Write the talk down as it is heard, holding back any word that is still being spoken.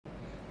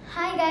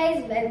Hi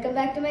guys, welcome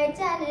back to my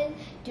channel.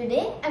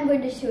 Today I'm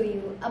going to show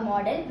you a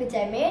model which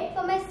I made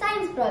for my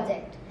science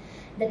project.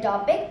 The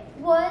topic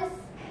was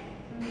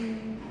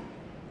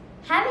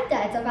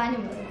habitats of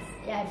animals.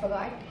 Yeah, I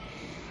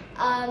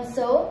forgot.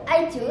 So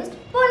I chose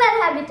polar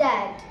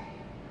habitat.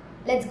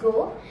 Let's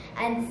go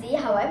and see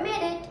how I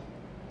made it.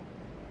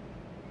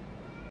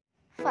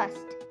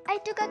 First, I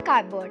took a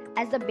cardboard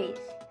as the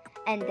base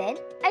and then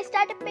I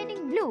started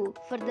painting blue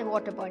for the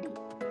water body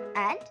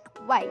and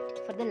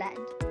white for the land.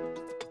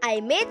 I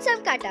made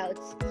some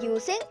cutouts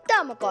using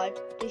thermocol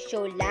to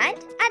show land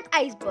and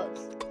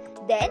icebergs.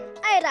 Then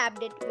I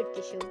wrapped it with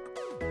tissue.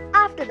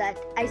 After that,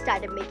 I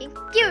started making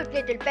cute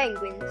little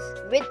penguins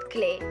with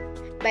clay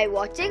by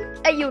watching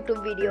a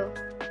YouTube video.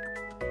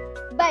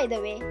 By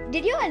the way,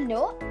 did you all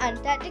know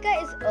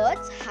Antarctica is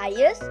Earth's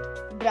highest,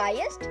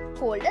 driest,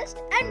 coldest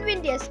and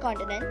windiest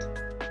continent?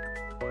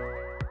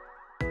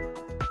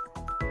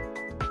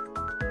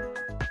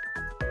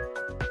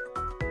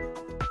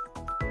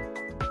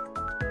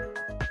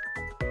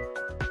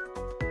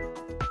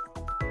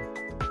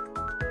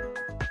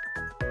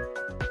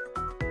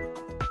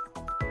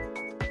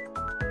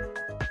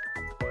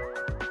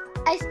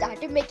 I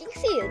started making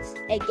seals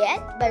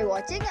again by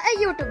watching a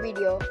YouTube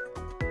video.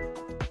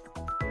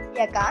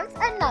 Here comes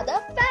another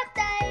fact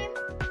time.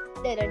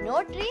 There are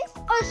no trees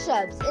or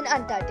shrubs in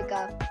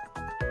Antarctica.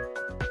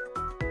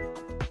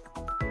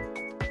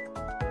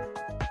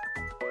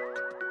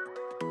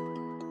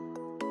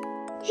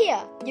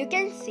 Here you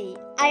can see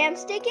I am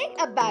sticking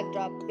a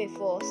backdrop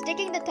before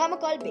sticking the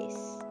thermocol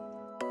base.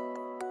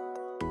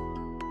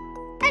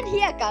 And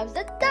here comes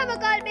the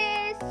thermocol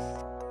base.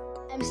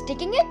 I'm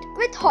sticking it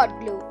with hot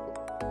glue.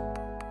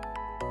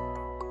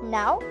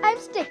 Now I'm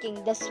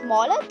sticking the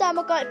smaller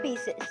thermocol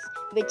pieces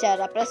which are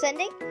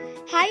representing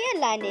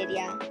higher land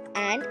area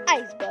and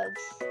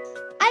icebergs.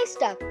 I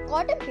stuck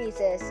cotton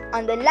pieces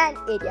on the land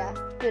area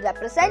to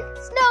represent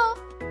snow.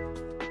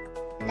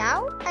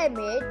 Now I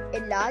made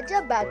a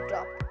larger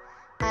backdrop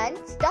and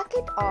stuck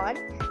it on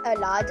a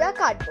larger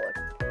cardboard.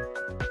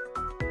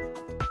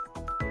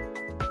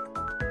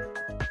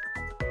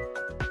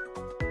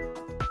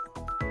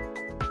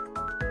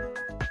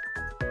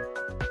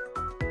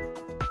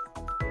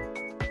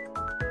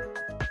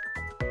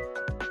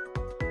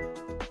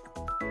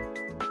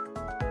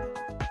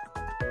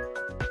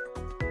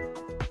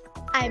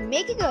 I'm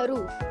making a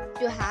roof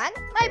to hang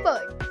my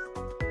birds.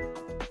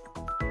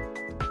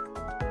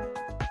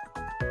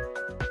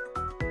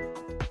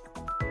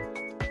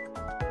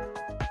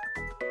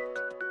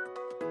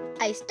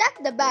 I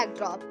stuck the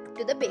backdrop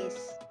to the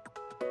base.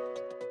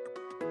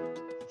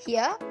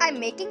 Here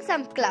I'm making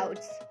some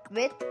clouds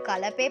with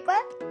color paper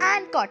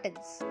and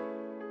cottons.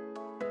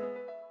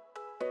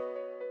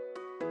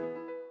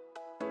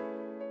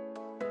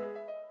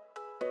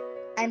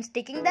 I'm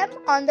sticking them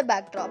on the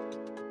backdrop.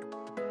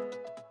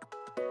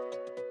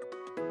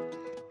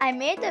 I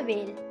made the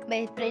whale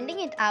by printing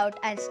it out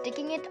and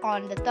sticking it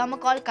on the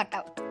thermocol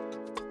cutout.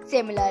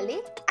 Similarly,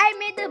 I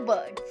made the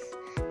birds,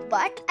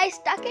 but I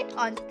stuck it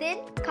on thin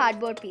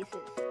cardboard pieces.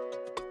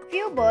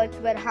 Few birds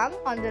were hung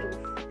on the roof.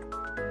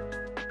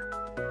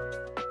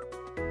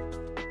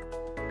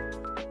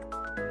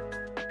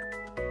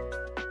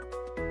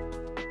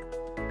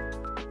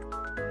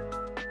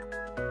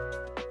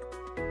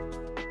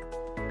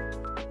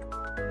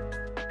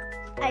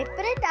 I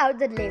print out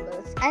the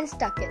labels and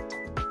stuck it.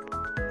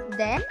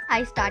 Then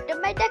I started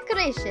my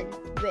decoration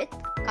with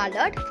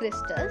colored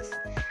crystals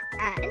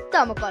and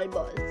thermocol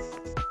balls.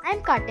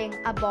 I'm cutting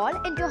a ball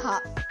into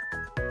half.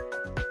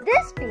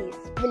 This piece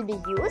will be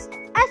used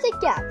as a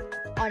cap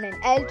on an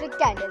electric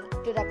candle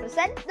to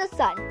represent the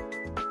sun.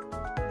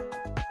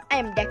 I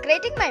am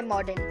decorating my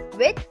model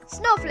with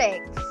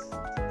snowflakes.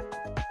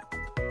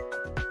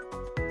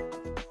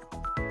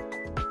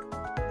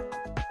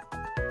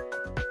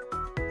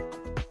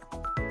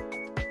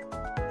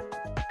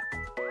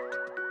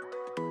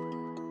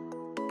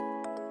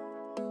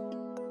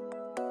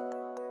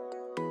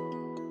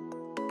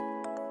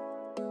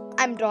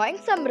 I'm drawing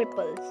some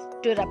ripples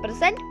to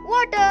represent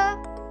water.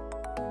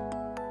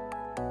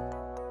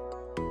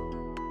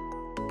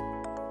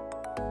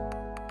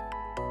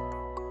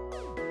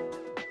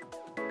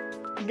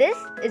 This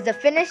is the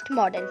finished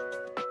model.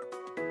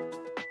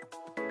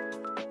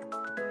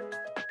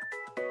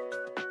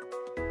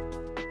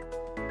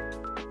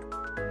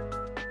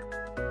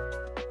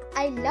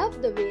 I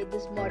love the way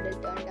this model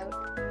turned out.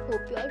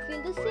 Hope you all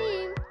feel the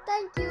same.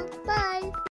 Thank you. Bye.